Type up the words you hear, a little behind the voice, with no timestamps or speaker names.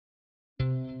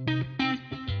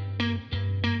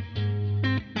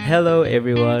Hello,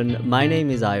 everyone. My name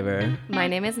is Ivor. My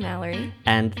name is Mallory.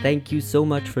 And thank you so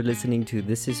much for listening to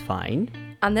This Is Fine.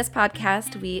 On this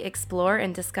podcast, we explore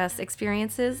and discuss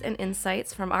experiences and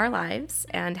insights from our lives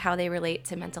and how they relate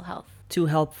to mental health. To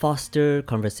help foster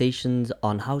conversations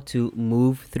on how to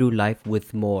move through life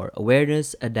with more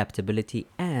awareness, adaptability,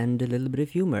 and a little bit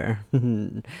of humor.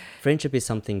 Friendship is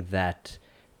something that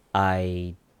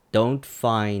I don't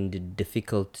find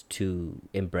difficult to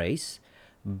embrace,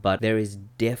 but there is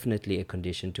definitely a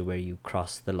condition to where you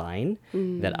cross the line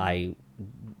that I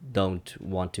don't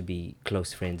want to be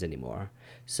close friends anymore.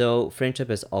 So friendship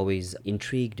has always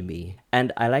intrigued me.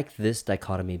 And I like this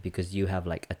dichotomy because you have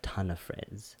like a ton of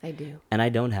friends. I do. And I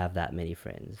don't have that many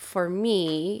friends. For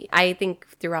me, I think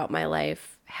throughout my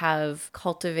life have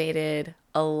cultivated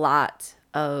a lot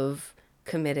of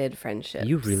committed friendships.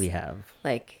 You really have.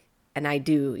 And I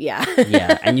do, yeah.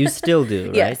 Yeah, and you still do,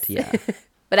 right? Yes. Yeah.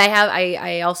 But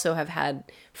I also have had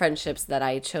friendships that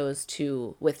I chose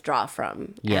to withdraw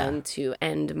from and to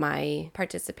end my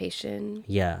participation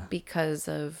because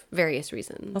of various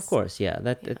reasons. Of course,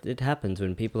 it happens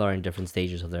when people are in different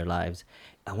stages of their lives.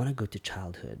 I want to go to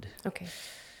childhood. Okay.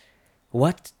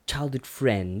 What childhood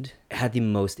friend had the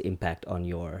most impact on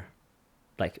your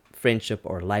friendship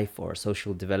or life or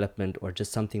social development, or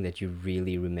just something that you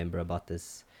really remember about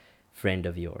this friend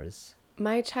of yours?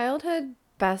 My childhood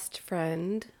best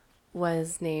friend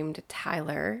was named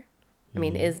Tyler.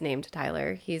 Is named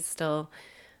Tyler. He's still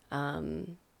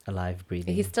alive,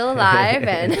 breathing. He's still alive,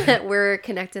 and we're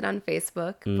connected on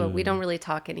Facebook, but we don't really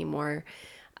talk anymore.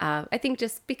 I think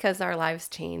just because our lives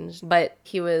changed. But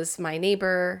he was my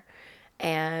neighbor,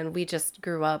 and we just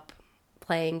grew up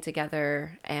playing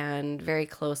together and very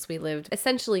close. We lived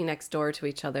essentially next door to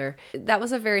each other. That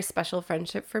was a very special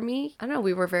friendship for me. I don't know,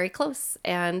 we were very close,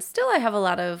 and still I have a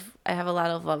lot of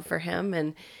love for him,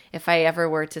 and if I ever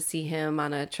were to see him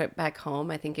on a trip back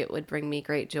home, I think it would bring me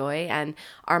great joy. And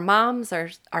our moms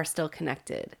are still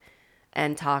connected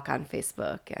and talk on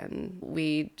Facebook, and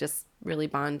we just really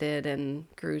bonded and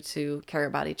grew to care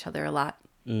about each other a lot.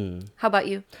 How about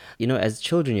you? As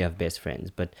children, you have best friends,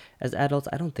 but as adults,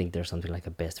 I don't think there's something like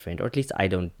a best friend, or at least I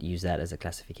don't use that as a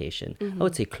classification. I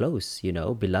would say close,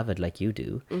 beloved, like you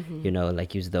do,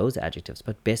 use those adjectives.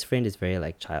 But best friend is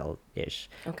very childish.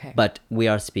 Okay. But we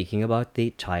are speaking about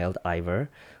the child Ivor,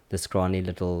 the scrawny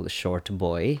little short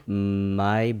boy.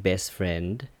 My best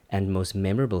friend and most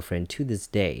memorable friend to this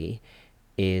day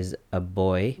is a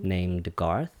boy named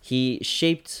Garth. He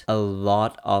shaped a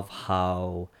lot of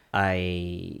how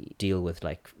I deal with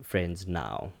friends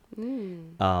now.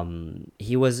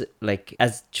 He was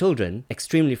as children,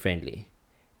 extremely friendly,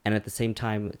 and at the same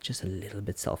time just a little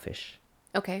bit selfish.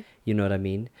 Okay. You know what I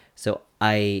mean? So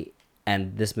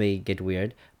and this may get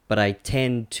weird, but I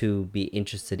tend to be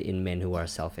interested in men who are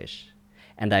selfish.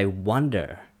 And I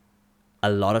wonder a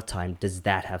lot of time, does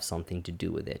that have something to do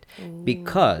with it?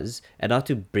 Because, and not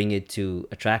to bring it to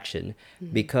attraction,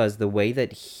 because the way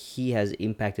that he has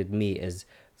impacted me is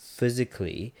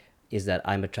physically is that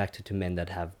I'm attracted to men that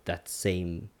have that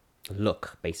same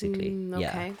look, basically. Okay.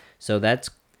 Yeah. So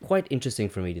that's quite interesting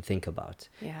for me to think about.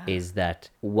 Yeah. Is that,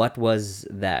 what was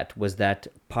that? Was that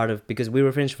part of, because we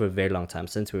were friends for a very long time,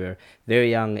 since we were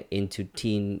very young into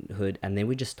teenhood, and then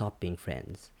we just stopped being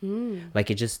friends.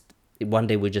 One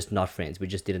day we're just not friends. We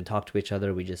just didn't talk to each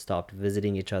other. We just stopped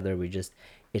visiting each other. It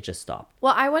just stopped.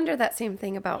 Well, I wonder that same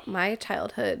thing about my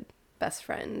childhood best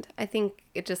friend. I think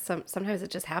it just sometimes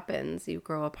it just happens. You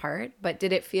grow apart. But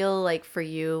did it feel like for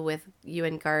you, with you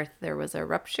and Garth, there was a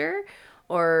rupture,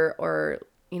 or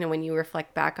when you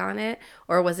reflect back on it,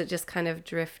 or was it just kind of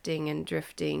drifting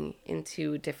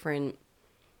into different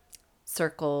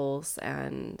circles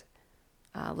and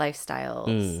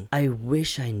lifestyles? I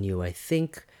wish I knew. I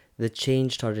think the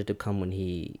change started to come when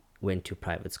he went to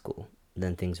private school.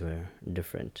 Then things were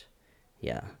different.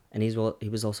 Yeah. And he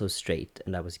was also straight,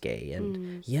 and I was gay.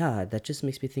 And yeah, that just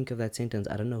makes me think of that sentence.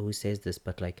 I don't know who says this,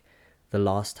 but the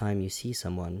last time you see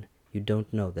someone, you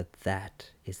don't know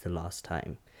that is the last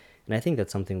time. And I think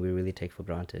that's something we really take for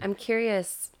granted. I'm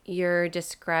curious, you're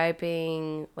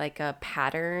describing a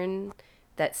pattern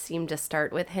that seemed to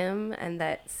start with him and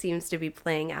that seems to be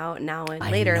playing out now in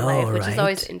later life, which is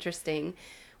always interesting.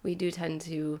 We do tend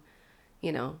to,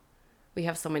 we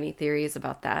have so many theories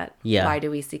about that. Yeah. Why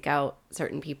do we seek out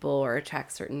certain people or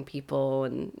attract certain people?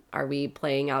 And are we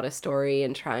playing out a story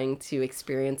and trying to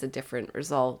experience a different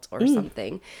result or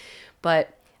something?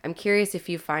 But I'm curious if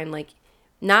you find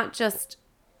not just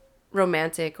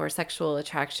romantic or sexual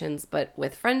attractions, but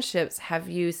with friendships, have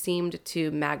you seemed to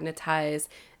magnetize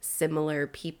similar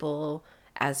people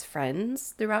as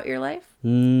friends throughout your life?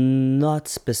 Not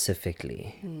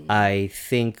specifically. I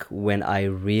think when I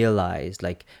realized,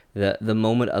 like, the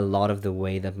moment a lot of the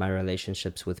way that my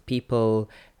relationships with people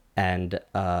and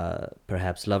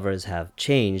perhaps lovers have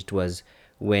changed was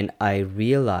when I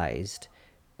realized,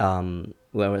 when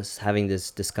I was having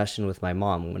this discussion with my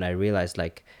mom, when I realized,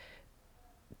 like,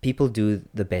 people do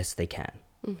the best they can.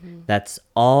 That's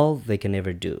all they can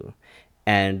ever do.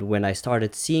 And when I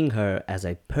started seeing her as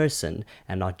a person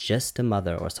and not just a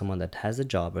mother or someone that has a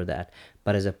job or that,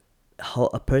 but as a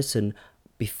person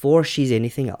before she's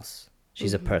anything else,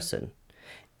 she's a person.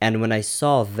 And when I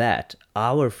saw that,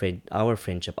 our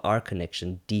friendship, our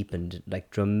connection deepened like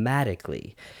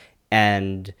dramatically.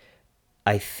 And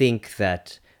I think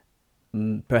that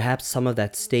perhaps some of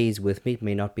that stays with me. It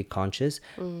may not be conscious,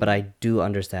 but I do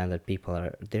understand that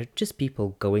they're just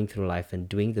people going through life and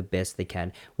doing the best they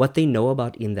can, what they know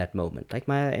about in that moment. Like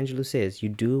Maya Angelou says, you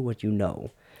do what you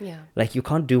know. Yeah. Like, you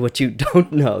can't do what you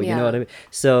don't know. You know Yeah. what I mean?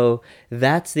 So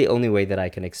that's the only way that I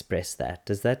can express that.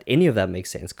 Does that any of that make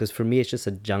sense? Because for me, it's just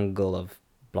a jungle of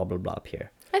blah blah blah up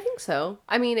here. I think so.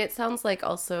 I mean, it sounds like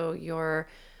also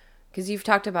because you've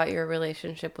talked about your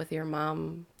relationship with your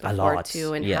mom A before lot,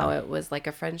 too, and yeah. how it was like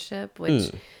a friendship,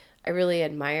 which I really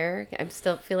admire. I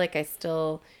still feel like I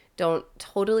still don't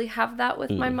totally have that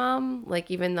with my mom. Like,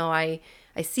 even though I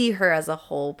see her as a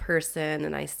whole person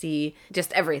and I see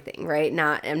just everything, right?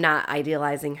 I'm not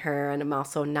idealizing her, and I'm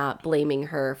also not blaming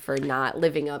her for not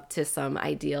living up to some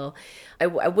ideal. I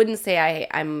wouldn't say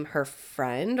I'm her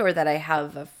friend or that I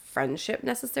have a friendship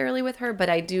necessarily with her, but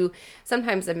I do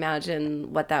sometimes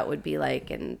imagine what that would be like,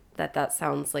 and that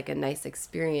sounds like a nice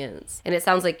experience. And it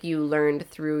sounds like you learned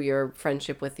through your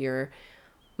friendship with your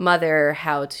mother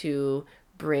how to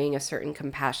bring a certain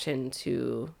compassion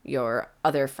to your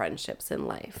other friendships in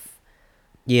life,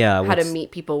 Yeah, how to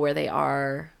meet people where they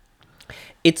are.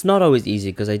 it's not always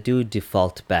easy because I do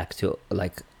default back to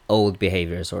like old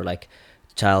behaviors or like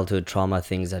childhood trauma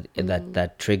things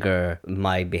that trigger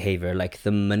my behavior. Like,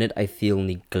 the minute I feel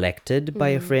neglected by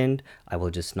a friend, I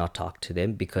will just not talk to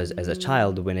them, because as a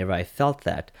child, whenever I felt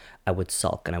that, I would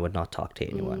sulk and I would not talk to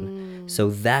anyone. So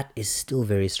that is still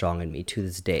very strong in me to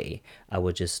this day. I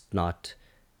would just not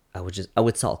I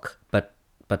would sulk, but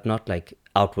not like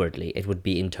outwardly. It would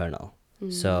be internal.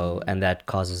 So, and that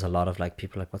causes a lot of like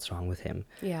people like, what's wrong with him?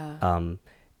 Yeah.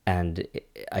 And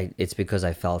it's because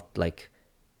I felt like,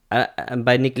 and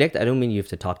by neglect, I don't mean you have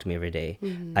to talk to me every day.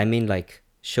 I mean like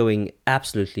showing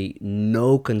absolutely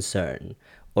no concern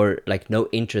or like no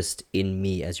interest in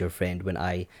me as your friend when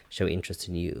I show interest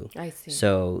in you. I see.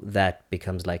 So that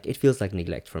becomes like, it feels like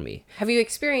neglect for me. Have you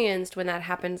experienced when that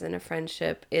happens in a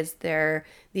friendship, is there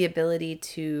the ability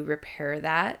to repair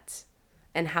that?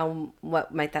 And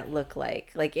what might that look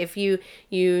like? Like, if you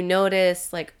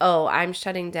notice like, oh, I'm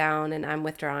shutting down and I'm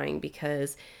withdrawing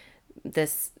because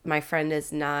my friend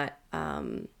is not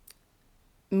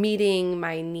meeting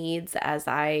my needs as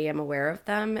I am aware of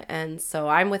them, and so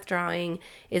I'm withdrawing.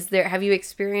 Have you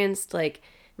experienced like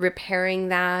repairing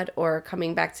that or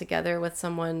coming back together with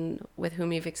someone with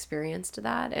whom you've experienced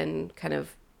that and kind of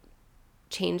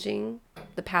changing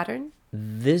the pattern?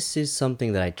 This is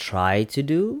something that I try to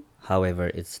do. However,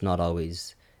 it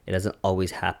doesn't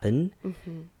always happen,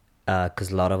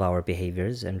 because a lot of our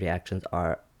behaviors and reactions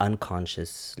are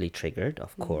unconsciously triggered,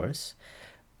 of course.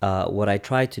 What I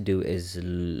try to do is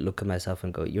look at myself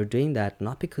and go, you're doing that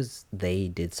not because they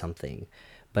did something,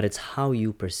 but it's how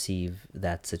you perceive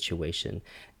that situation.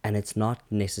 And it's not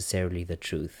necessarily the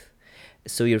truth.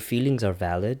 So your feelings are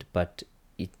valid, but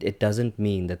it doesn't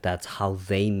mean that that's how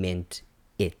they meant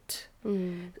it.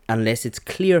 Unless it's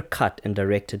clear cut and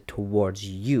directed towards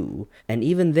you. And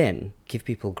even then, give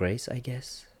people grace, I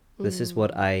guess. This is part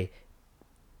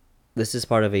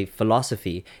of a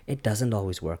philosophy. It doesn't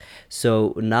always work.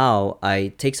 So now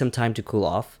I take some time to cool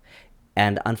off,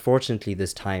 and unfortunately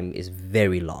this time is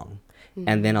very long.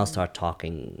 And then I'll start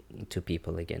talking to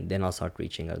people again. Then I'll start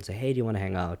reaching out and say, hey, do you want to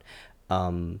hang out?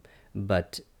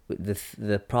 But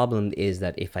the problem is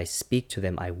that if I speak to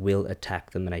them, I will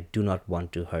attack them, and I do not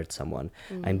want to hurt someone.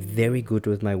 I'm very good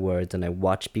with my words, and I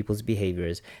watch people's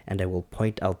behaviors, and I will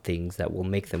point out things that will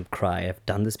make them cry. I've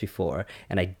done this before,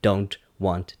 and I don't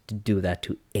want to do that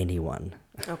to anyone.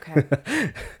 Okay.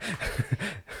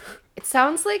 It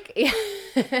sounds like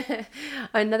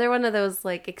another one of those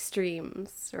like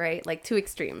extremes, right? Like two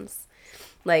extremes.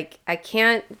 Like, I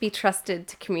can't be trusted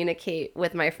to communicate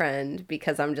with my friend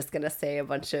because I'm just going to say a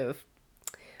bunch of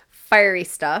fiery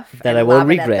stuff that and I will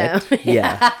lob it at regret. them.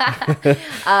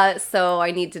 Yeah. So I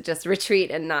need to just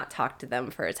retreat and not talk to them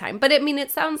for a time. But I mean,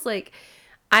 it sounds like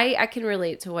I can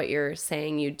relate to what you're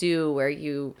saying you do, where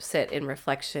you sit in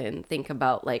reflection, think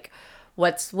about like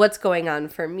what's going on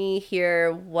for me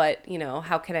here, what,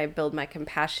 how can I build my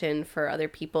compassion for other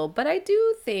people. But I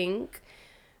do think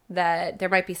that there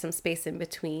might be some space in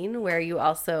between where you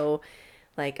also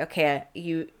like, okay,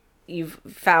 you've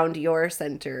found your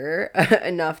center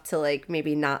enough to like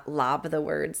maybe not lob the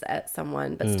words at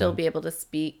someone, but still be able to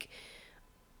speak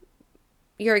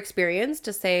your experience,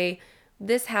 to say,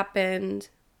 this happened,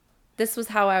 this was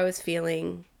how I was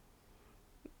feeling.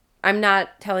 I'm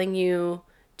not telling you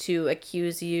to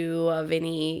accuse you of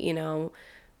any,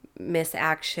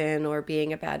 misaction or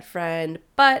being a bad friend,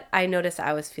 but I noticed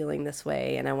I was feeling this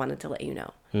way and I wanted to let you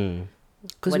know.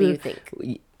 What do you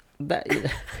think?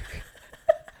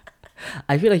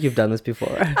 I feel like you've done this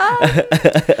before.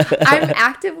 I'm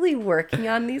actively working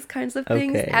on these kinds of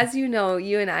things. Okay. As you know,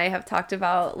 you and I have talked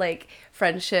about like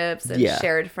friendships and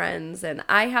shared friends, and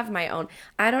I have my own.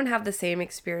 I don't have the same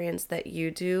experience that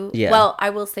you do. Yeah. Well, I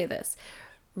will say this.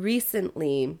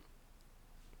 Recently,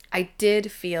 I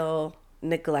did feel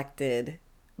neglected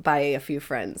by a few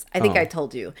friends. I think I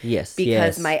told you. Yes.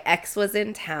 Because my ex was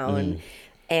in town.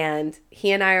 And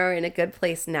he and I are in a good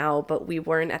place now, but we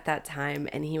weren't at that time.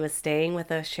 And he was staying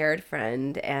with a shared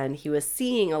friend, and he was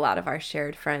seeing a lot of our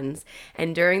shared friends.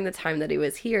 And during the time that he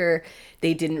was here,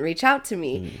 they didn't reach out to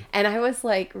me. And I was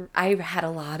like, I had a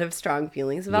lot of strong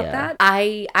feelings about that.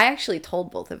 I actually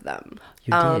told both of them.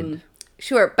 You did?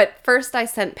 Sure. But first I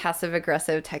sent passive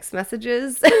aggressive text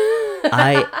messages.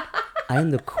 I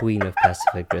am the queen of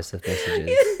passive aggressive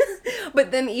messages.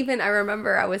 But then even I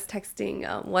remember I was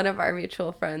texting one of our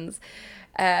mutual friends,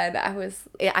 and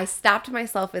I stopped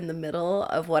myself in the middle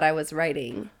of what I was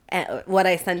writing, what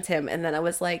I sent him. And then I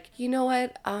was like, you know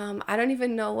what? I don't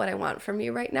even know what I want from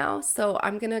you right now. So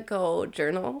I'm going to go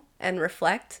journal and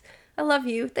reflect. I love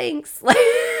you. Thanks. Like,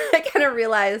 I kind of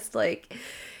realized like,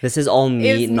 this is all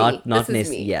me, not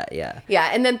me. Yeah. Yeah.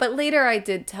 And then, but later I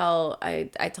did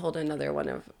I told another one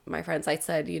of my friends, I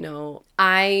said,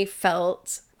 I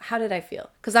felt, how did I feel?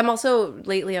 Because I'm also,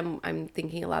 lately I'm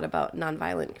thinking a lot about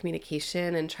nonviolent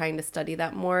communication and trying to study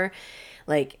that more.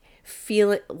 Like,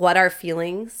 what are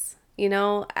feelings?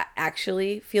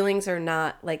 Actually, feelings are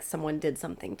not like someone did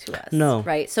something to us. No.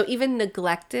 Right? So even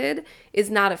neglected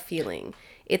is not a feeling.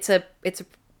 It's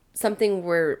something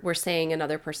we're saying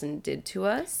another person did to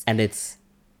us. And it's...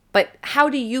 But how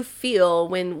do you feel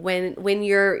when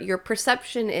your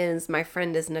perception is my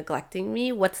friend is neglecting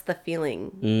me? What's the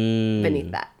feeling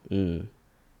beneath that? I'm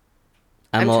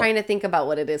trying to think about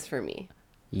what it is for me.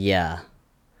 Yeah,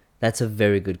 that's a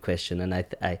very good question, and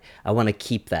I want to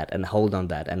keep that and hold on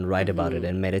that and write about it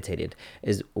and meditate it.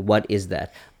 What is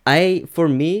that? For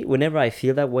me, whenever I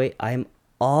feel that way, I'm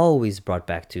always brought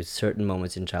back to certain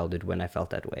moments in childhood when I felt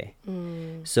that way.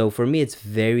 So for me, it's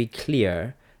very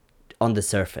clear on the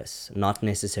surface, not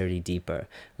necessarily deeper.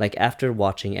 Like after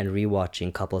watching and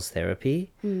rewatching couples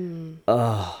therapy,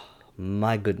 oh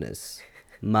my goodness.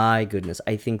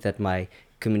 I think that my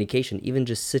communication, even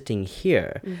just sitting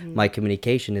here, my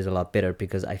communication is a lot better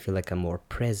because I feel like I'm more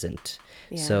present.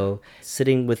 Yeah. So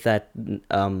sitting with that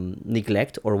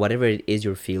neglect or whatever it is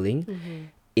you're feeling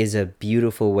is a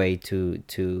beautiful way to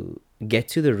get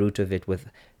to the root of it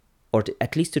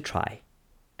at least to try,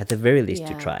 at the very least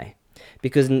to try.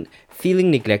 Because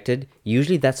feeling neglected,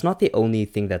 usually that's not the only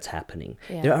thing that's happening.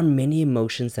 Yeah. There are many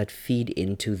emotions that feed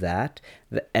into that,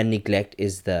 and neglect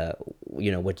is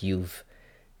what you've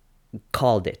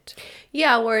called it.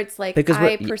 Yeah, where it's like, because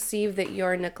I perceive that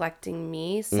you're neglecting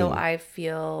me, so I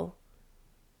feel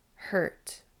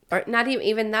hurt. Or not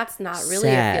even that's not really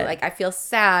sad. I feel like I feel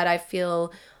sad, I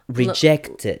feel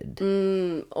rejected.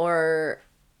 Or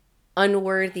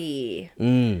unworthy.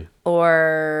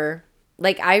 Or...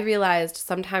 Like, I realized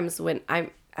sometimes when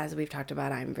as we've talked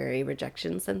about, I'm very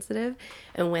rejection sensitive.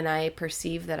 And when I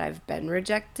perceive that I've been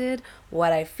rejected,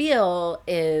 what I feel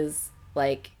is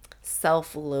like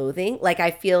self-loathing. Like, I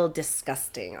feel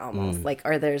disgusting almost. Like,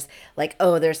 or there's like,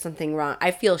 oh, there's something wrong. I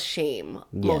feel shame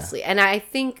mostly. And I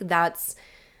think that's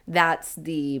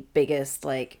the biggest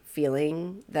like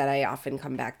feeling that I often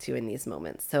come back to in these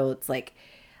moments. So it's like,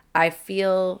 I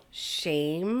feel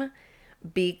shame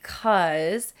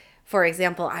because... For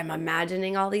example, I'm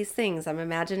imagining all these things. I'm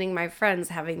imagining my friends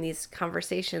having these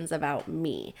conversations about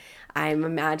me. I'm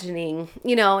imagining,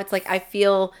 it's like I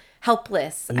feel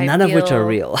helpless. None of which are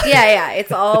real. Yeah.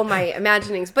 It's all my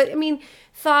imaginings. But I mean,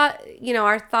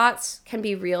 our thoughts can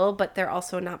be real, but they're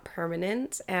also not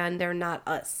permanent and they're not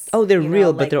us. Oh, they're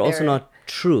real, but they're also not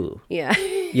true. Yeah.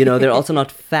 They're also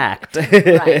not fact.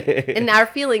 Right. And our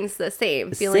feelings the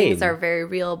same. Feelings are very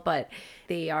real, but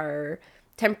they are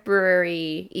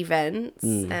temporary events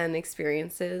and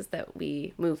experiences that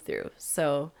we move through.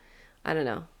 So I don't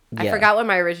know. I forgot what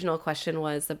my original question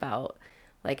was about.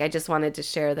 Like, I just wanted to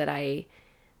share that I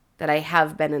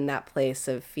have been in that place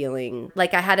of feeling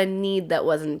like I had a need that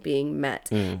wasn't being met.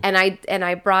 And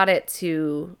I brought it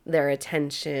to their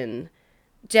attention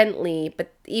gently,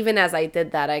 but even as I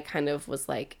did that, I kind of was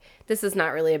like, this is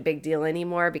not really a big deal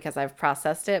anymore because I've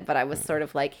processed it. But I was sort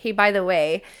of like, hey, by the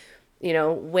way, you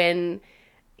know, when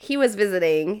he was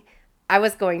visiting, I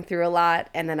was going through a lot,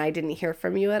 and then I didn't hear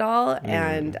from you at all.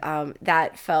 And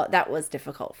that was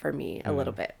difficult for me a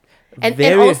little bit. And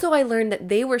also I learned that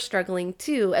they were struggling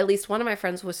too. At least one of my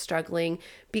friends was struggling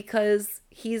because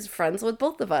he's friends with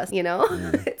both of us, you know?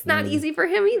 It's not easy for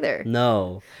him either.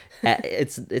 No.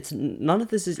 It's none of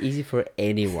this is easy for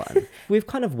anyone. We've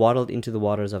kind of waddled into the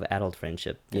waters of adult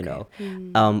friendship, you know.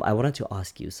 I wanted to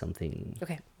ask you something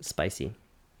spicy.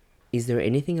 Is there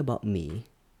anything about me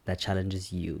that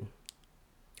challenges you?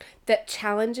 That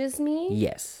challenges me?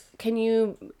 Yes. Can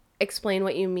you explain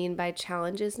what you mean by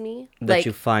challenges me? That like,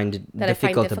 you find that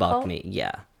difficult about me.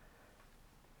 Yeah.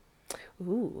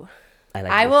 Ooh.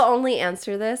 I will only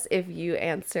answer this if you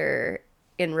answer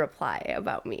in reply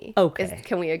about me. Okay.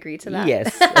 Can we agree to that?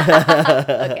 Yes.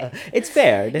 Okay. It's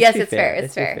fair. It's fair.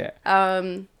 It's fair.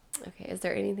 Okay. Is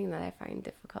there anything that I find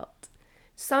difficult?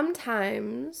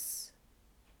 Sometimes,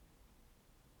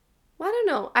 well, I don't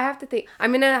know. I have to think.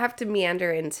 I'm going to have to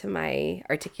meander into my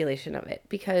articulation of it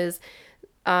because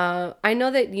I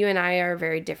know that you and I are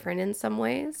very different in some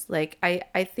ways. Like,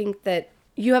 I think that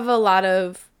you have a lot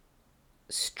of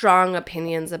strong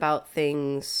opinions about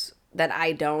things that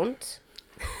I don't.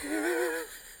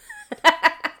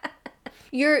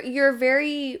 You're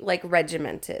very, like,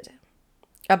 regimented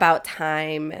about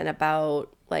time and about,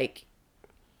 like,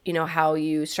 you know, how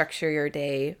you structure your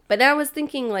day. But I was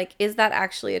thinking, like, is that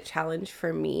actually a challenge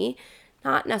for me?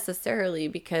 Not necessarily,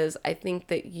 because I think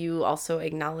that you also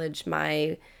acknowledge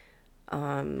my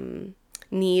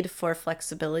need for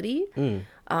flexibility.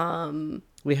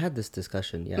 We had this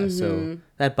discussion, yeah. So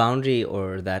that boundary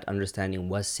or that understanding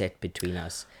was set between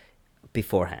us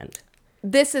beforehand.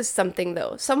 This is something,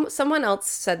 though. Someone else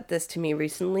said this to me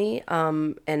recently,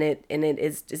 and it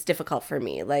is difficult for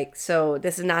me. Like, so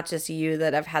this is not just you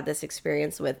that I've had this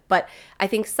experience with, but I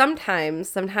think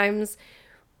sometimes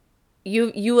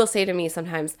you will say to me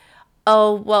sometimes,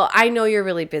 oh, well, I know you're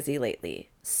really busy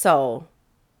lately, so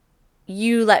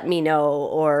you let me know,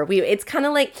 or it's kind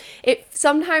of like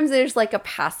sometimes there's like a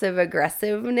passive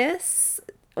aggressiveness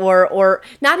or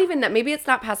not even that. Maybe it's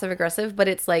not passive aggressive, but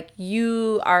it's like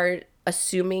you are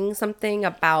assuming something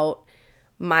about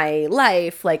my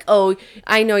life, like, oh,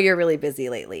 I know you're really busy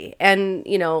lately. And,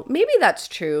 you know, maybe that's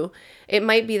true. It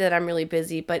might be that I'm really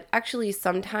busy, but actually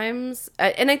sometimes,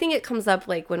 and I think it comes up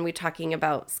like when we're talking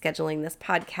about scheduling this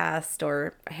podcast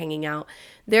or hanging out,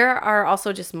 there are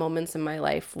also just moments in my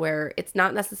life where it's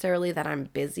not necessarily that I'm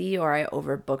busy or I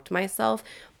overbooked myself,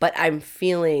 but I'm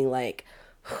feeling like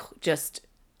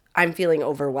I'm feeling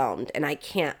overwhelmed and I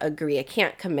can't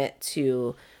commit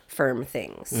to firm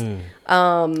things.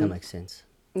 That makes sense.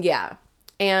 Yeah.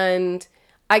 And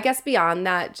I guess beyond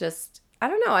that, just, I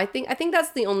don't know. I think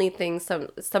that's the only thing.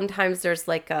 Sometimes there's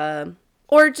like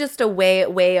just a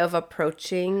way of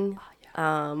approaching,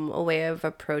 like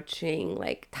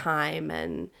time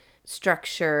and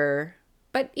structure.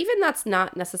 But even that's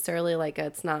not necessarily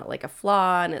it's not like a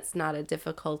flaw and it's not a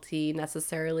difficulty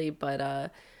necessarily, but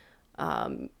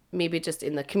maybe just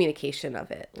in the communication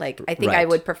of it. Like, I think I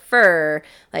would prefer,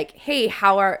 like, hey,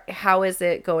 how is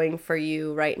it going for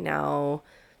you right now?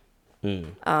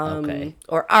 Okay.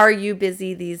 Or are you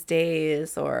busy these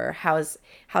days? Or how's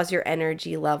your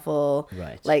energy level?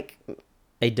 Right. Like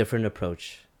a different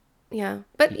approach. Yeah.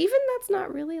 But even that's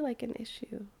not really like an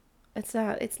issue. It's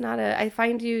not I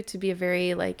find you to be a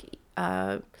very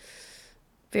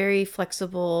very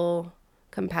flexible,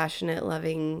 compassionate,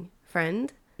 loving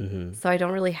friend. So I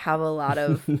don't really have a lot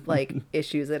of like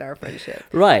issues in our friendship.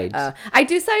 Right. I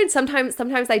do find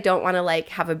sometimes I don't want to like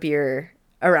have a beer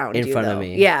around in you front though. of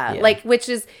me. Yeah. Like, which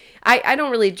is, I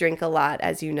don't really drink a lot,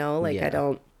 as you know. Like,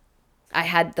 I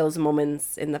had those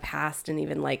moments in the past, and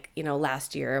even like, you know,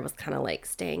 last year I was kind of like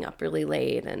staying up really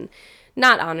late and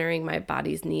not honoring my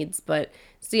body's needs. But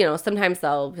so, you know, sometimes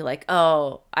I'll be like,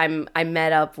 oh, I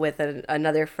met up with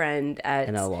another friend at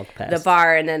and I'll walk past the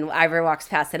bar, and then Ivor walks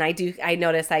past, and I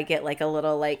notice I get like a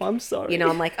little like, I'm sorry, you know,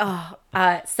 I'm like, oh,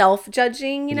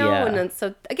 self-judging, you know. And then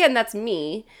so again, that's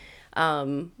me.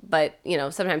 But, you know,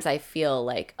 sometimes I feel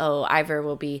like, oh, Ivor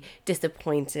will be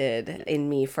disappointed in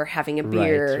me for having a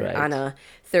beer Right. on a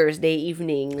Thursday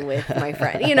evening with my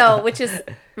friend, you know, which is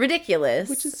ridiculous.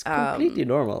 Which is completely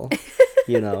normal,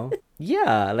 you know?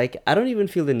 Yeah, like I don't even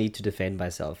feel the need to defend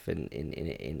myself in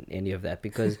any of that,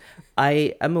 because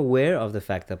I am aware of the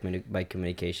fact that my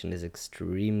communication is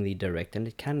extremely direct, and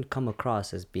it can come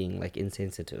across as being like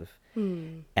insensitive.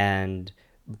 And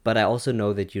but I also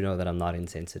know that you know that I'm not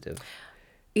insensitive.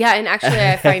 Yeah, and actually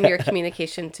I find your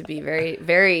communication to be very,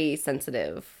 very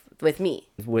sensitive with me.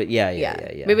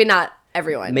 Yeah. Maybe not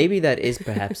everyone. Maybe that is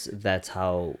perhaps that's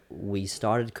how we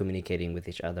started communicating with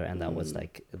each other, and that was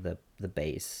like the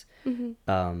base.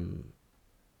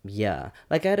 Yeah,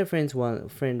 like I had a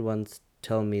friend once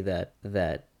tell me that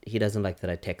he doesn't like that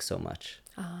I text so much,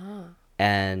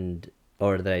 and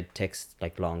or that I text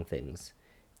like long things,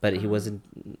 but he wasn't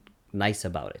nice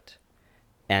about it.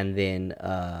 And then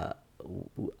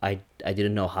I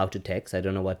didn't know how to text. I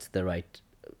don't know what's the right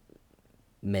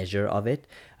measure of it.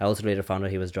 I also later found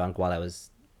out he was drunk while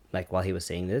he was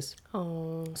saying this.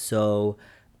 Oh. So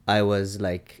I was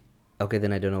like, okay,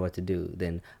 then I don't know what to do.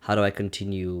 Then how do I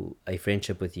continue a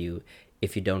friendship with you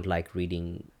if you don't like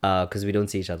reading? Because we don't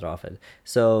see each other often.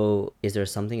 So is there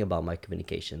something about my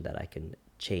communication that I can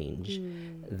change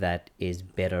that is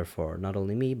better for not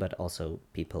only me but also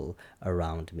people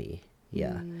around me?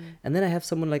 Yeah. And then I have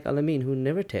someone like Alamin who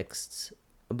never texts,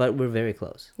 but we're very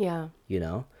close. Yeah. You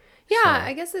know? Yeah, So,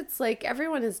 I guess it's like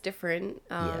everyone is different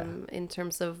Yeah. in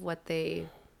terms of what they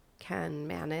can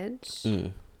manage.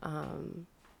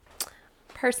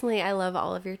 Personally, I love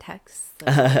all of your texts. So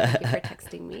thank you for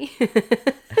texting me.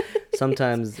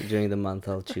 sometimes during the month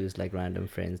I'll choose like random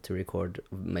friends to record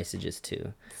messages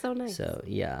to. So nice. So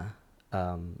yeah.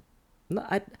 No,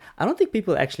 I don't think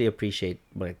people actually appreciate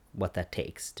like what that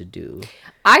takes to do.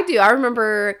 I do. I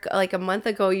remember like a month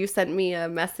ago, you sent me a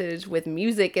message with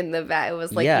music in the back. It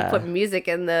was like Yeah. you put music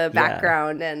in the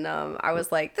background, and I was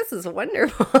like, "This is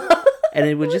wonderful." And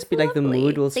it would just be like the lovely.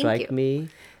 mood will Thank strike you. me,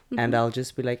 and I'll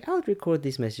just be like, I'll record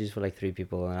these messages for like 3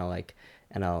 people,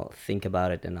 and I'll think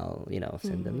about it, and I'll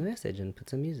send them the message and put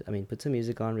some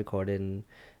music on, record it, and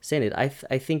send it.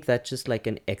 I think that's just like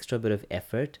an extra bit of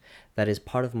effort that is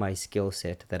part of my skill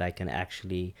set that I can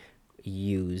actually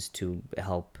use to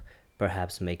help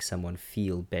perhaps make someone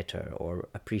feel better or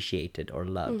appreciated or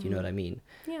loved. You know what I mean?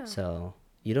 Yeah. So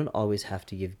you don't always have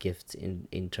to give gifts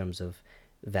in terms of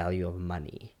value of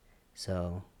money.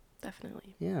 So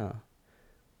Definitely. yeah.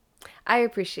 I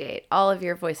appreciate all of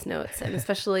your voice notes, and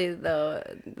especially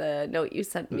the note you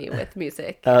sent me with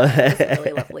music. It was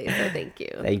really lovely, so thank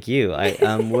you. Thank you.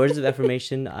 Words of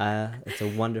affirmation, it's a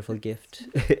wonderful gift.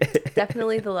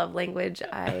 Definitely the love language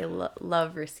I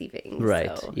love receiving.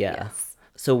 Right, So, yeah. Yes.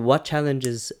 So what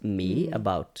challenges me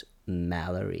about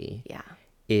Mallory Yeah.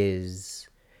 is,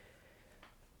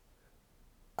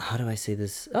 how do I say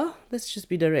this? Oh, let's just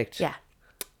be direct. Yeah.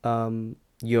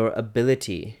 Your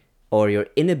ability or your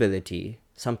inability,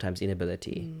 sometimes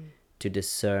inability, to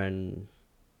discern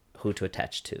who to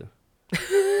attach to.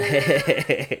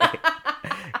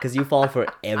 Because you fall for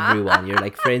everyone. You're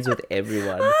like friends with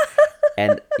everyone.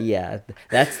 And yeah,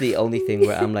 that's the only thing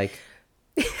where I'm like,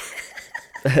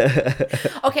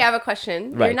 Okay, I have a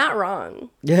question. Right. You're not wrong.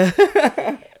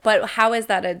 But how is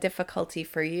that a difficulty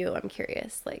for you? I'm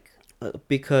curious. Like,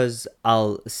 because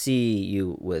I'll see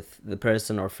you with the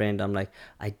person or friend, I'm like,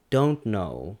 I don't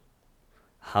know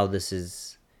how this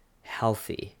is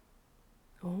healthy.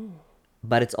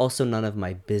 But it's also none of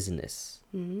my business.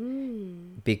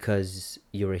 Because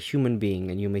you're a human being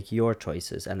and you make your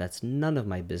choices, and that's none of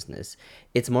my business.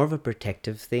 It's more of a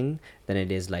protective thing than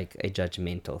it is like a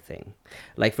judgmental thing.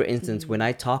 Like for instance, when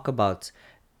I talk about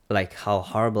like how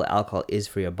horrible alcohol is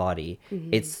for your body,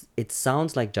 it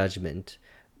sounds like judgment,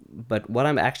 but what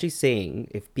I'm actually saying,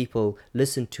 if people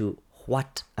listen to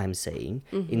what I'm saying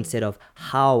instead of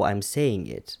how I'm saying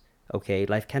it, okay,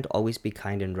 life can't always be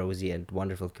kind and rosy and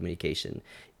wonderful communication.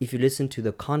 If you listen to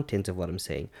the content of what I'm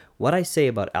saying, what I say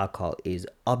about alcohol is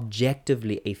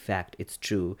objectively a fact. It's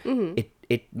true.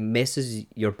 It messes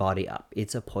your body up.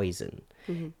 It's a poison.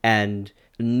 And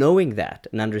knowing that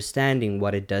and understanding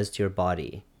what it does to your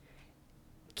body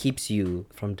keeps you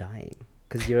from dying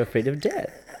because you're afraid of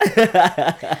death.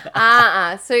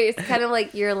 so it's kind of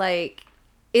like you're like,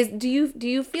 do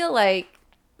you feel like,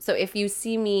 so if you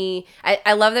see me,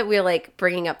 I love that we're like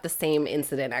bringing up the same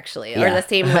incident actually, or the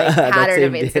same like pattern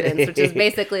of incidents, which is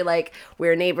basically like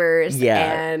we're neighbors,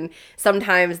 and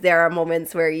sometimes there are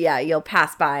moments where you'll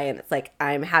pass by and it's like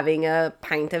I'm having a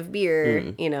pint of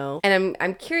beer, and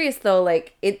I'm curious though,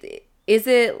 like is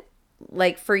it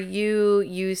like for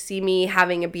you see me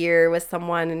having a beer with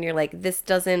someone and you're like, this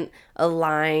doesn't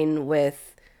align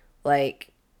with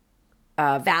like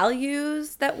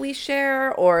values that we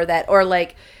share, or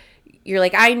like you're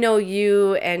like, I know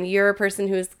you and you're a person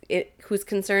who's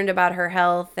concerned about her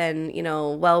health and, you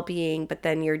know, well-being, but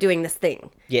then you're doing this thing.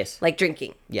 Yes. Like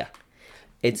drinking. Yeah.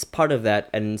 It's part of that,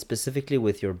 and specifically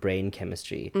with your brain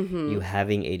chemistry, you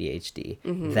having ADHD,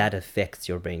 that affects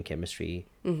your brain chemistry.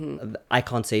 I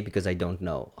can't say because I don't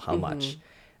know how much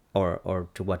or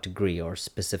to what degree or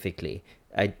specifically.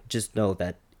 I just know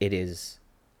that it is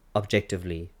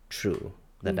objectively true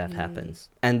that happens.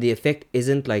 And the effect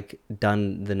isn't like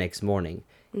done the next morning.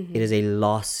 It is a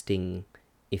lasting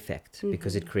effect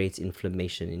because it creates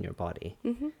inflammation in your body.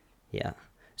 Yeah.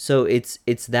 So it's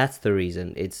that's the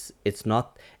reason. It's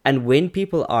not. And when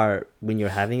you're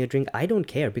having a drink, I don't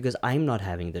care because I'm not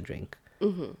having the drink.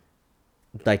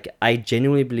 Like, I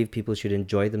genuinely believe people should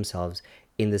enjoy themselves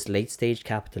in this late stage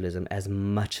capitalism as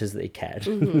much as they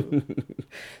can.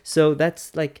 So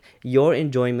that's like your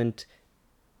enjoyment.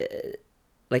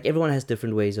 Like, everyone has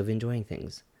different ways of enjoying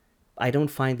things. I don't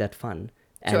find that fun,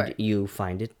 and you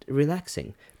find it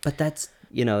relaxing. But that's,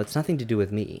 it's nothing to do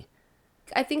with me.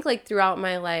 I think like throughout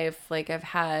my life, like I've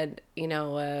had, you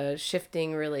know, a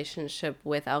shifting relationship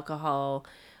with alcohol,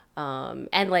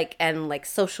 and like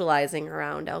socializing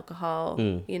around alcohol,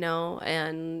 you know,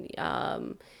 and,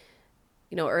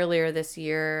 you know, earlier this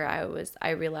year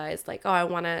I realized like, oh, I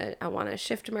want to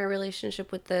shift my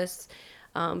relationship with this,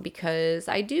 because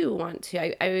I do want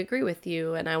to, I agree with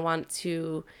you. And I want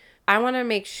to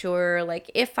make sure, like,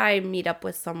 if I meet up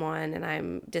with someone and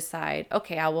I decide,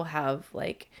 okay, I will have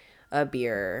like a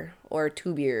beer or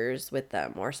 2 beers with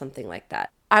them or something like that,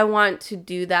 I want to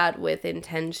do that with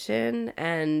intention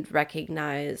and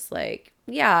recognize like,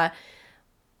 yeah,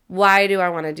 why do I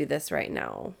want to do this right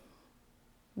now?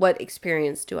 What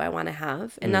experience do I want to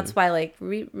have? And that's why, like,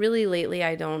 really lately,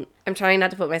 I'm trying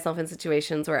not to put myself in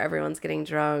situations where everyone's getting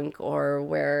drunk, or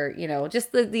where, you know,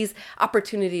 just these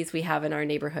opportunities we have in our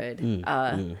neighborhood.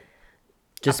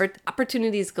 Just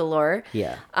opportunities galore.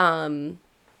 Yeah.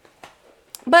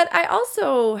 But I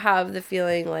also have the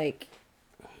feeling like,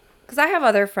 because I have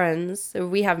other friends, or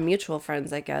we have mutual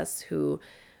friends, I guess, who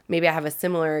maybe I have a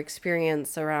similar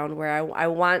experience around, where I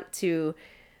want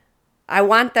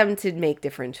them to make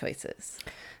different choices.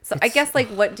 So I guess, like,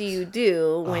 what do you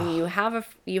do when you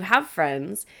have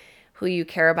friends who you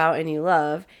care about and you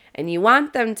love, and you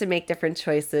want them to make different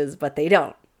choices, but they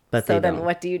don't? Then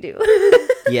what do you do?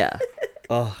 Yeah.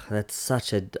 Oh, that's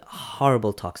such a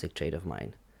horrible toxic trait of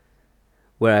mine,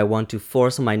 where I want to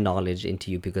force my knowledge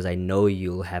into you because I know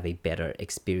you'll have a better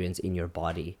experience in your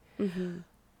body.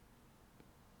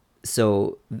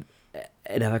 So,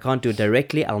 and if I can't do it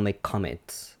directly, I'll make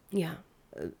comments. Yeah.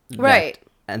 Right.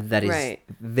 And that is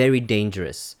very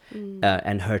dangerous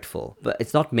and hurtful. But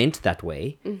it's not meant that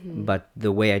way, but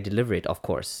the way I deliver it, of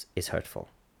course, is hurtful.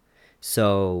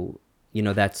 So,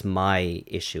 that's my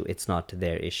issue. It's not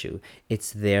their issue.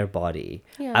 It's their body.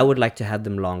 Yeah. I would like to have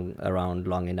them around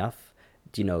long enough,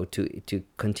 to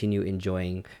continue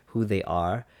enjoying who they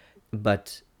are.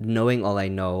 But knowing all I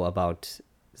know about,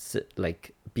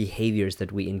 like, behaviors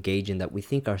that we engage in that we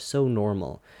think are so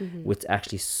normal, which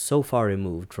actually so far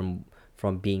removed from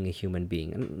being a human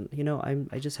being. And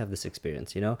I just have this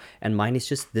experience, and mine is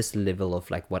just this level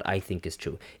of like what I think is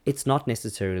true. It's not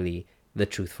necessarily the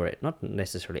truth for it. Not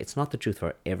necessarily. It's not the truth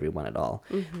for everyone at all.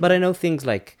 But I know things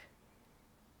like,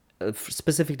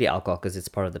 specifically alcohol, because it's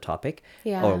part of the topic,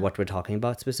 or what we're talking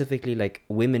about, specifically like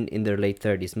women in their mid to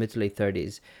late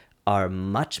 30s are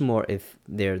much more, if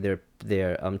their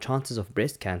chances of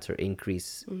breast cancer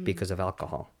increase because of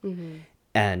alcohol.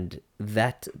 And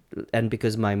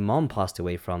because my mom passed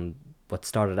away from what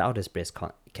started out as breast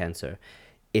cancer,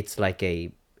 it's like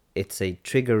it's a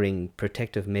triggering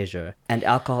protective measure, and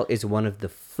alcohol is one of the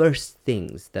first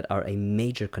things that are a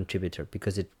major contributor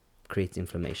because it creates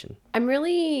inflammation. I'm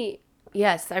really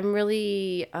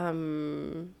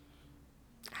having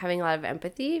a lot of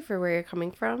empathy for where you're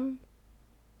coming from,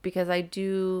 because I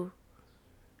do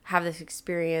have this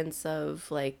experience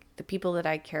of like the people that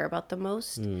I care about the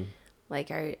most. Like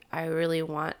I really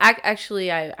want, I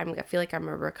feel like I'm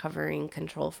a recovering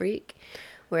control freak,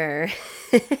 where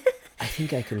I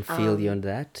think I can feel you on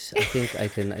that. I think I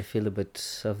feel a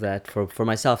bit of that for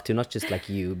myself too, not just like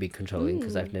you be controlling,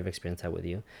 because I've never experienced that with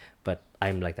you, but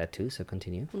I'm like that too. So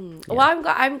continue. Yeah. Well,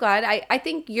 I'm glad. I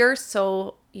think you're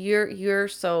so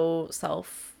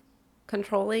self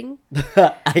controlling,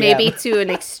 I maybe am. to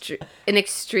an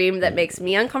extreme that makes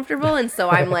me uncomfortable. And so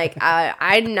I'm like,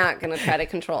 I'm not gonna try to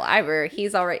control Ivor.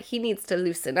 He's all right. He needs to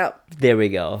loosen up, There we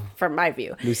go. from my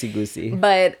view. Loosey goosey.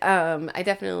 But I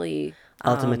definitely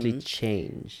Ultimately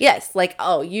change. yes, like,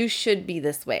 oh, you should be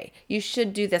this way. You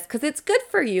should do this because it's good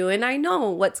for you. And I know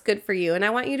what's good for you. And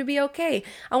I want you to be okay.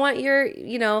 I want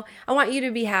I want you to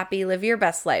be happy, live your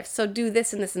best life. So do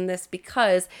this and this and this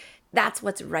because that's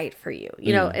what's right for you,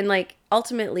 and like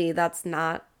ultimately that's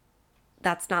not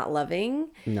loving.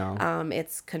 No.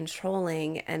 It's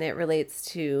controlling, and it relates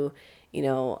to,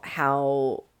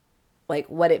 how, like,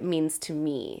 what it means to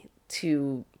me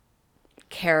to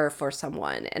care for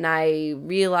someone. And I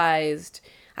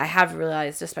have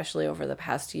realized, especially over the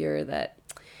past year, that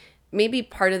maybe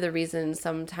part of the reason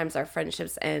sometimes our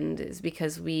friendships end is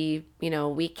because we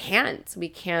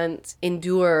can't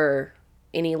endure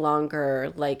any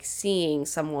longer, like, seeing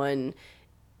someone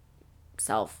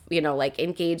like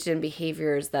engaged in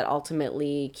behaviors that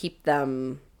ultimately keep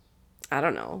them, I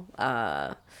don't know,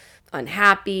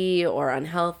 unhappy or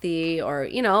unhealthy, or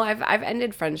I've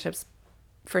ended friendships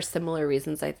for similar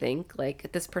reasons. I think,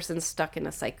 like, this person's stuck in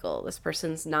a cycle, this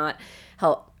person's not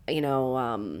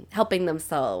helping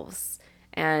themselves,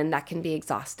 and that can be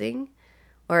exhausting,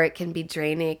 or it can be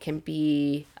draining. It can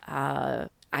be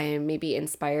I maybe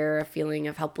inspire a feeling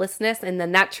of helplessness, and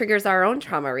then that triggers our own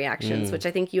trauma reactions, which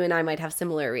I think you and I might have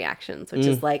similar reactions, which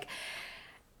is like,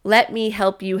 let me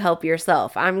help you help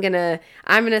yourself. I'm gonna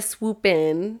swoop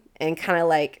in and kind of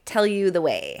like tell you the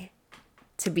way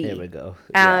to be. There we go.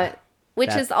 Yeah.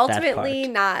 Which is ultimately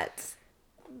not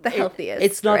the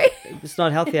healthiest. Right? It's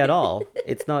not healthy at all.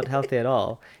 It's not healthy at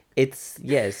all. It's,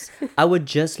 yes, I would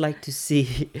just like to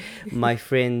see my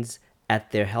friends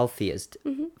at their healthiest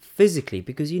physically,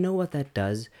 because you know what that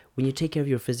does? When you take care of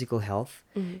your physical health,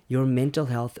 your mental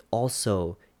health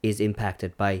also is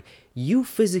impacted by you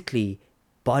physically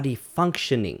body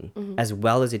functioning as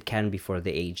well as it can be for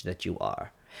the age that you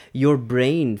are. Your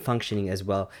brain functioning as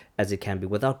well as it can be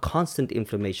without constant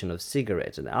inflammation of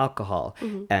cigarettes and alcohol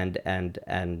and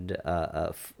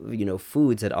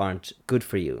foods that aren't good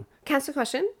for you. Can I ask a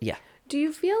question? Yeah. Do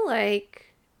you feel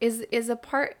like is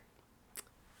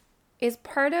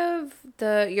part of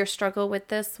your struggle with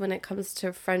this when it comes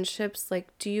to friendships,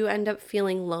 like, do you end up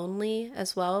feeling lonely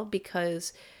as well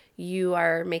because you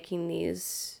are making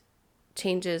these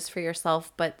changes for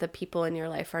yourself, but the people in your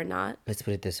life are not? Let's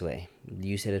put it this way.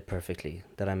 You said it perfectly,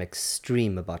 that I'm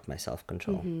extreme about my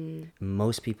self-control.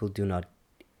 Most people do not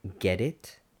get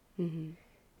it.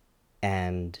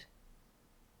 And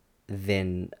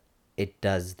then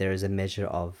there is a measure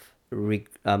of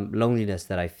loneliness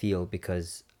that I feel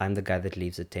because I'm the guy that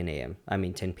leaves at 10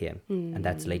 p.m. And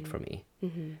that's late for me.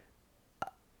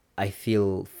 I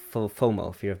feel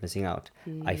FOMO, fear of missing out.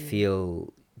 I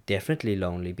feel definitely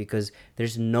lonely because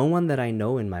there's no one that I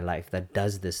know in my life that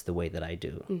does this the way that I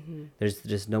do. There's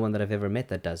just no one that I've ever met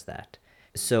that does that.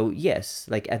 So yes,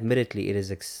 like, admittedly, it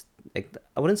is I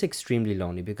wouldn't say extremely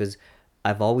lonely because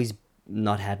I've always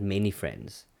not had many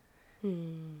friends.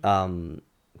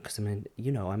 Because I'm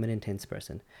an intense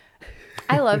person.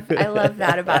 I love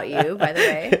that about you, by the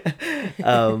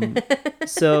way.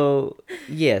 So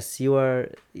yes, you are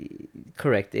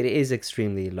correct. It is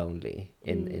extremely lonely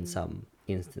in some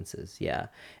instances. Yeah.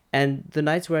 And the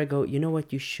nights where I go, you know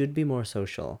what, you should be more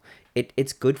social.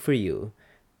 It's good for you.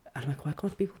 I'm like, why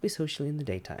can't people be social in the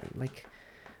daytime? Like,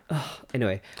 oh,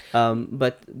 anyway.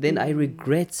 But then I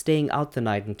regret staying out the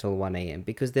night until 1 a.m.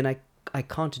 because then I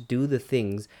can't do the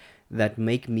things that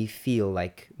make me feel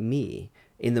like me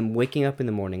waking up in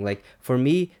the morning. Like, for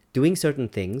me, doing certain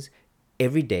things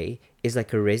every day is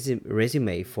like a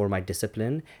resume for my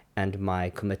discipline and my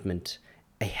commitment.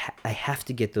 I have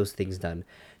to get those things done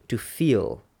to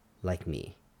feel like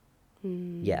me.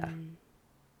 Yeah.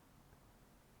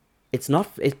 It's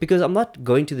because I'm not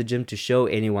going to the gym to show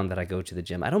anyone that I go to the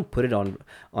gym. I don't put it on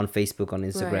Facebook, on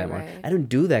Instagram. Right. I don't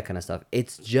do that kind of stuff.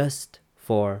 It's just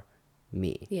for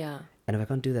me. Yeah. And if I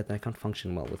can't do that, then I can't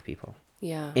function well with people.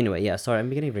 Yeah. Anyway, yeah, sorry, I'm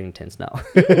getting very intense now.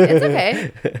 It's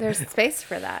okay. There's space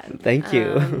for that. Thank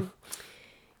you.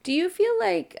 Do you feel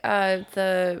like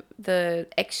the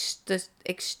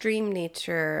extreme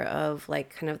nature of,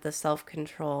 like, kind of the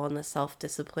self-control and the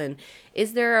self-discipline,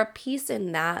 is there a piece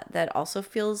in that also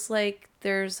feels like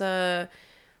there's a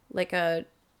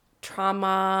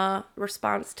trauma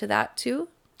response to that too?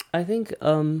 I think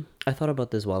I thought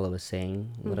about this while I was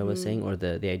saying what I was saying, or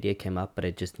the idea came up, but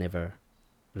it just never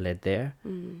led there.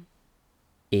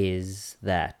 Is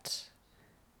that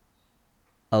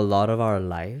a lot of our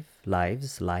our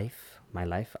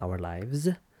lives,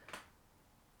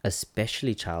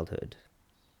 especially childhood,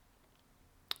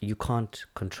 you can't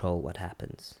control what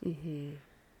happens.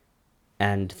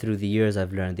 And through the years,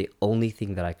 I've learned the only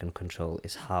thing that I can control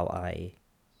is how I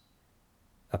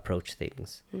approach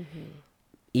things.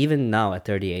 Even now at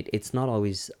 38, it's not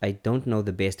always, I don't know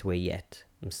the best way yet.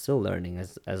 I'm still learning,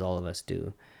 as all of us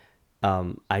do.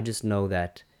 I just know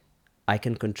that I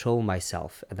can control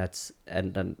myself,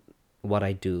 and what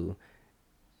I do,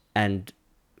 and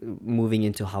moving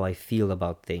into how I feel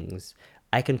about things.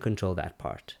 I can control that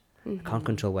part. I can't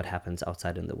control what happens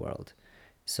outside in the world.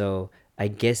 So I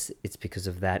guess it's because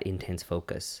of that intense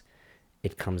focus,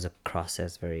 it comes across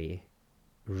as very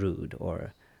rude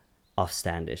or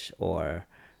offstandish or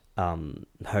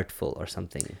hurtful or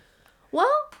something.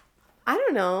 Well, I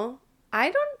don't know.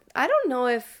 I don't know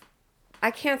if I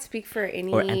can't speak for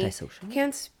any Or antisocial?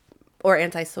 Or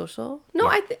antisocial.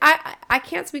 No, Yeah. I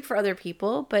can't speak for other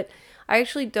people, but I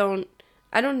actually don't.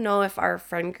 I don't know if our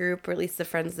friend group, or at least the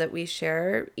friends that we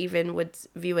share, even would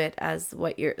view it as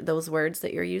those words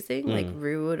that you're using, like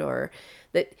rude or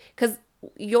that, because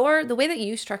the way that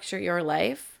you structure your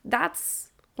life,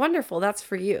 that's wonderful. That's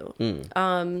for you.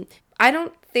 I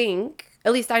don't think,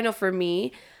 at least I know for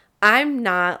me, I'm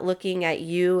not looking at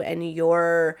you and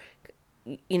your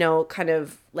kind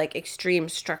of like extreme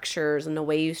structures and the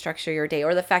way you structure your day,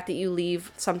 or the fact that you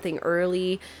leave something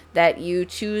early, that you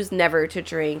choose never to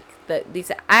drink, that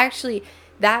these actually,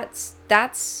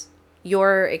 that's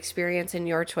your experience and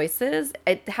your choices.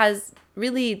 It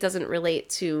really doesn't relate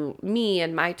to me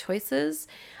and my choices.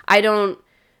 I don't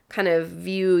kind of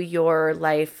view your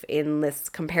life in this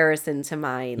comparison to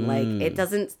mine. Like, it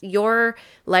doesn't, your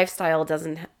lifestyle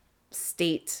doesn't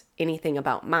state anything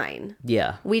about mine.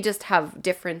 Yeah. We just have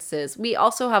differences. We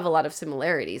also have a lot of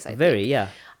similarities, I Very, think.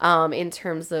 yeah. In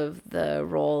terms of the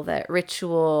role that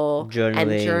ritual and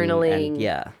Journaling. journaling, And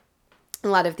yeah. a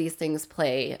lot of these things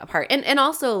play a part. And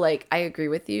also, like, I agree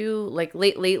with you. Like,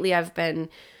 lately I've been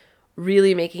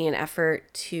really making an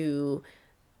effort to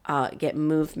get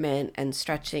movement and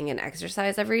stretching and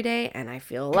exercise every day, and I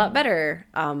feel a lot better.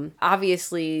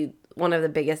 Obviously, one of the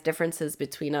biggest differences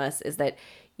between us is that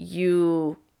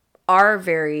you are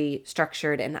very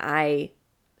structured and I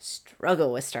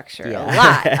struggle with structure a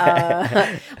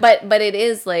lot. But it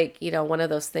is like, one of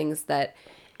those things that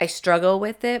I struggle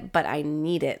with it, but I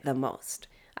need it the most.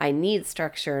 I need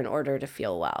structure in order to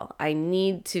feel well. I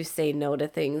need to say no to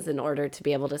things in order to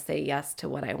be able to say yes to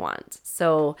what I want.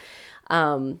 So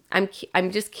I'm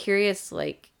just curious,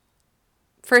 like,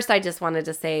 first I just wanted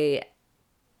to say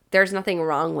there's nothing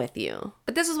wrong with you.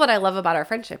 But this is what I love about our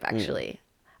friendship, actually.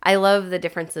 I love the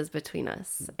differences between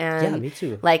us. And Yeah, me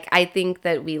too. like, I think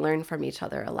that we learn from each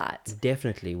other a lot.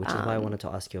 Definitely, which is why I wanted to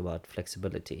ask you about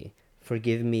flexibility.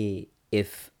 Forgive me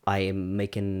if I am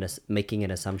making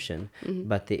an assumption,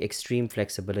 but the extreme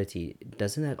flexibility,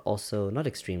 doesn't that also, not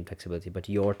extreme flexibility, but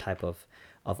your type of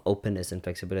openness and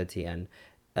flexibility and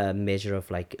a measure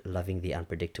of like loving the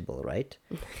unpredictable, right?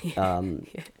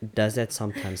 Does that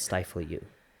sometimes stifle you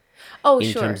Oh,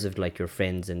 in sure. terms of like your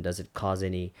friends, and does it cause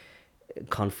any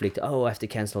conflict? Oh, I have to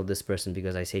cancel this person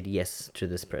because I said yes to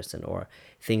this person, or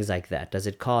things like that. Does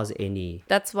it cause any?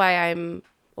 That's why I'm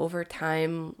over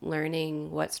time learning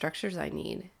what structures I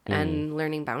need and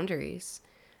learning boundaries.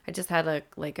 I just had a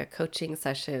coaching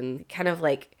session, kind of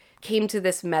like came to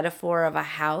this metaphor of a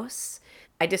house.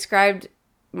 I described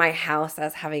my house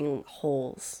as having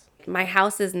holes. My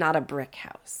house is not a brick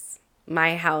house.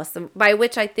 My house, by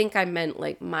which I think I meant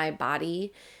like my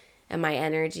body and my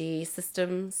energy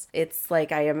systems. It's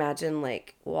like, I imagine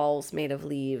like walls made of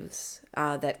leaves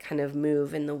that kind of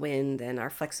move in the wind and are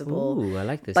flexible. Ooh, I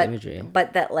like this imagery.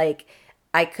 But that, like,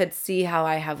 I could see how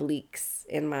I have leaks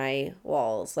in my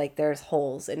walls. Like, there's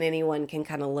holes and anyone can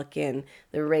kind of look in.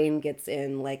 The rain gets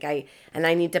in. Like, I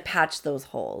need to patch those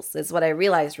holes is what I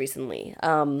realized recently.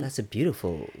 That's a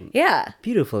beautiful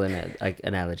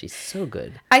analogy. So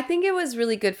good. I think it was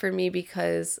really good for me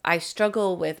because I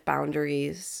struggle with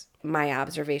boundaries. My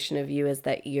observation of you is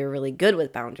that you're really good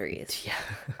with boundaries.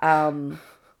 Yeah.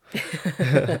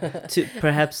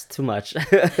 Perhaps too much.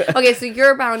 Okay, so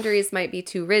your boundaries might be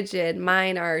too rigid.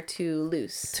 Mine are too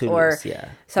loose. Too loose, yeah.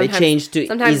 They Sometimes, change too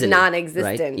sometimes easily,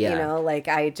 non-existent, right? Yeah. like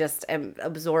I just am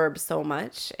absorbed so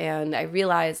much. And I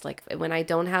realized, like, when I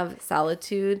don't have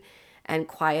solitude and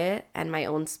quiet and my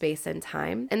own space and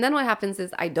time, and then what happens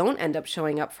is I don't end up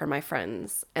showing up for my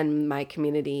friends and my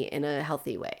community in a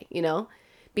healthy way,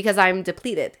 because I'm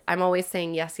depleted. I'm always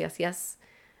saying yes, yes, yes,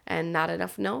 and not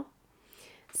enough no.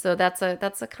 So that's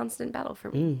a constant battle for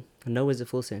me. No is a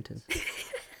full sentence.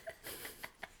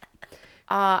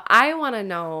 I want to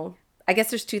know, I guess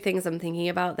there's two things I'm thinking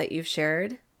about that you've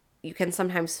shared. You can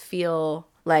sometimes feel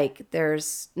like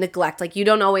there's neglect. Like you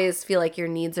don't always feel like your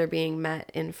needs are being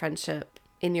met in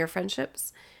your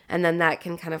friendships. And then that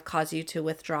can kind of cause you to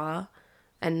withdraw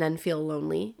and then feel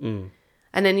lonely.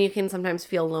 And then you can sometimes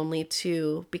feel lonely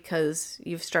too because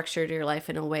you've structured your life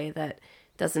in a way that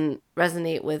doesn't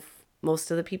resonate with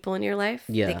most of the people in your life.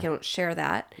 Yeah. They can't share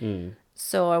that.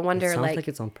 So I wonder, It sounds like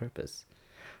it's on purpose.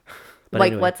 But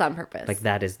like anyway, what's on purpose? like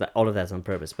that is all of that's on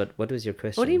purpose. But what was your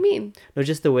question? What do you mean? No,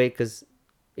 just the way, because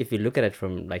if you look at it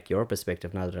from like your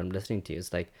perspective now that I'm listening to you,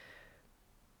 it's like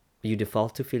you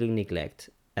default to feeling neglect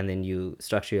and then you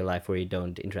structure your life where you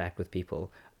don't interact with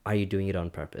people. Are you doing it on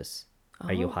purpose?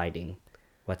 Are you hiding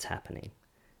what's happening?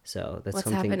 So that's What's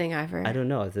something happening, Ivor? I don't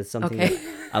know. That's something Okay.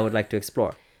 that I would like to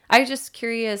explore. I'm just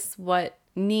curious what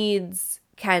needs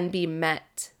can be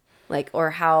met, like,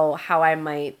 or how I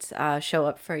might show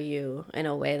up for you in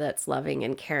a way that's loving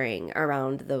and caring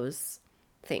around those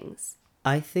things.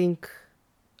 I think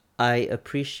I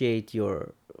appreciate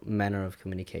your manner of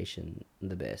communication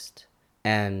the best.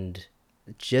 And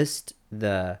just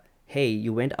the, hey,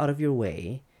 you went out of your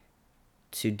way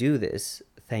to do this.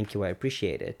 Thank you. I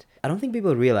appreciate it. I don't think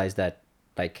people realize that,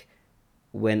 like,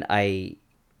 when I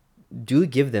do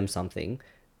give them something,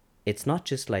 it's not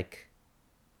just like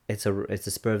it's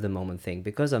a spur of the moment thing.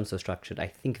 Because I'm so structured, I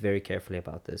think very carefully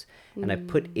about this, and I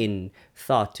put in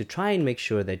thought to try and make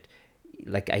sure that,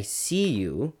 like, I see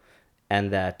you,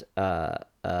 and that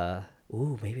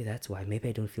maybe that's why, maybe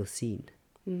I don't feel seen.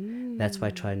 That's why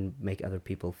I try and make other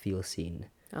people feel seen,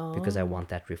 because I want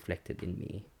that reflected in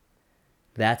me.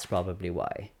 That's probably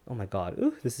why. Oh my god,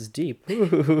 ooh, this is deep.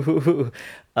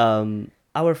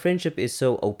 Our friendship is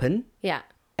so open. Yeah.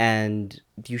 And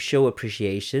you show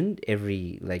appreciation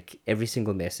every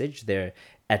single message. They're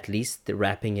at least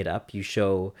wrapping it up. You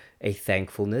show a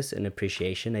thankfulness, an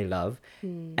appreciation, a love.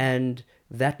 And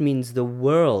that means the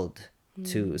world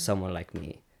to someone like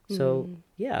me. So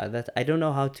yeah, that I don't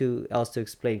know how else to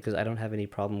explain, because I don't have any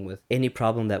problem with any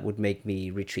problem that would make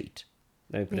me retreat.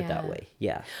 Let me put it that way.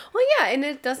 Yeah. Well, yeah, and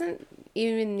it doesn't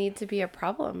even need to be a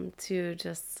problem to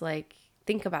just like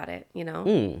think about it, you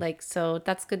know? Like, so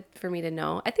that's good for me to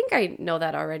know. I think I know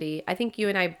that already. I think you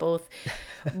and I both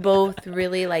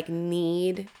really like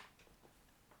need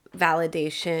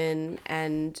validation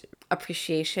and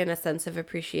appreciation, a sense of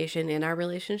appreciation in our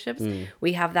relationships.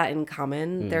 We have that in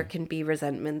common. There can be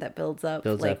resentment that builds up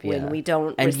when we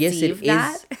don't and receive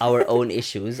yes, it that. is our own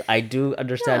issues. I do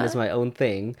understand it's my own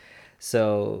thing.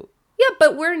 So yeah,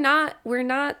 but we're not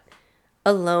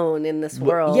alone in this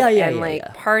world.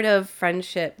 Part of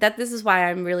friendship, that this is why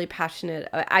I'm really passionate.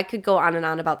 I could go on and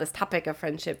on about this topic of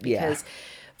friendship, because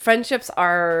friendships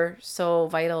are so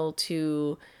vital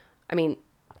to, I mean,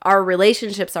 our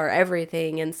relationships are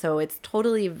everything. And so it's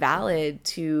totally valid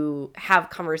to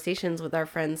have conversations with our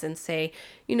friends and say,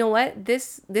 you know what,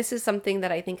 this is something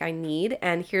that I think I need,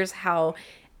 and here's how,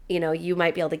 you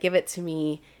might be able to give it to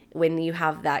me when you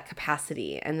have that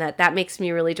capacity, and that makes me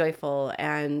really joyful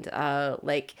and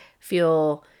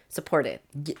feel supported.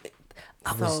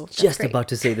 I was just about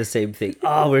to say the same thing.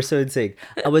 Oh, we're so insane.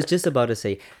 I was just about to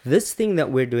say, this thing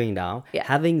that we're doing now,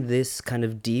 having this kind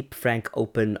of deep, frank,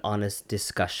 open, honest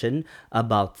discussion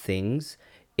about things,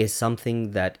 is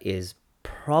something that is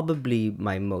probably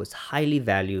my most highly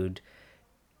valued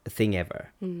thing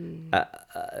ever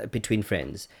between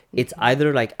friends. It's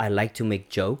either like I like to make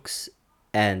jokes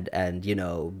and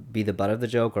be the butt of the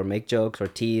joke, or make jokes or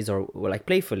tease or like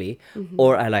playfully,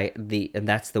 or I like and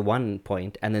that's the one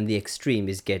point, and then the extreme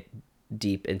is get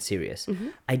deep and serious.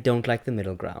 I don't like the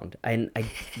middle ground.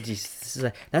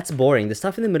 That's boring. The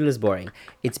stuff in the middle is boring.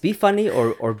 It's be funny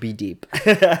or be deep.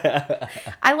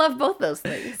 I love both those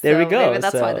things. There we go. Maybe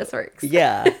that's why this works.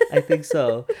 Yeah, I think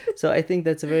so. So I think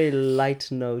that's a very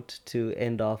light note to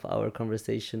end off our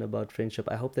conversation about friendship.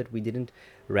 I hope that we didn't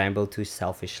ramble too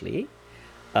selfishly.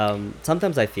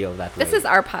 Sometimes I feel that way. This is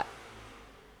our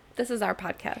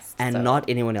podcast, and not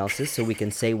anyone else's, so we can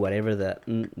say whatever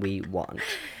we want.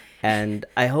 And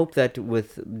I hope that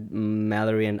with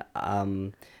Mallory and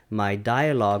my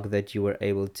dialogue, that you were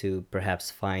able to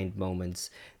perhaps find moments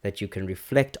that you can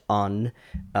reflect on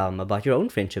about your own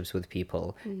friendships with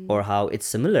people, or how it's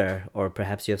similar, or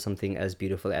perhaps you have something as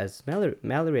beautiful as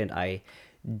Mallory and I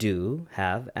do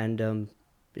have, and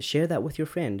share that with your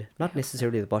friend. Not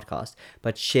necessarily the podcast,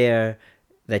 but share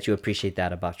that you appreciate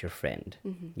that about your friend.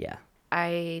 Yeah.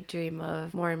 I dream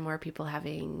of more and more people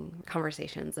having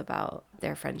conversations about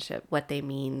their friendship, what they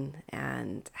mean,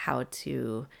 and how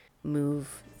to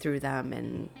move through them,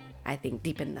 and I think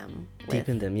deepen them with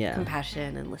yeah.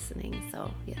 compassion and listening.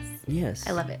 So yes. Yes.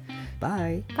 I love it.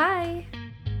 Bye. Bye.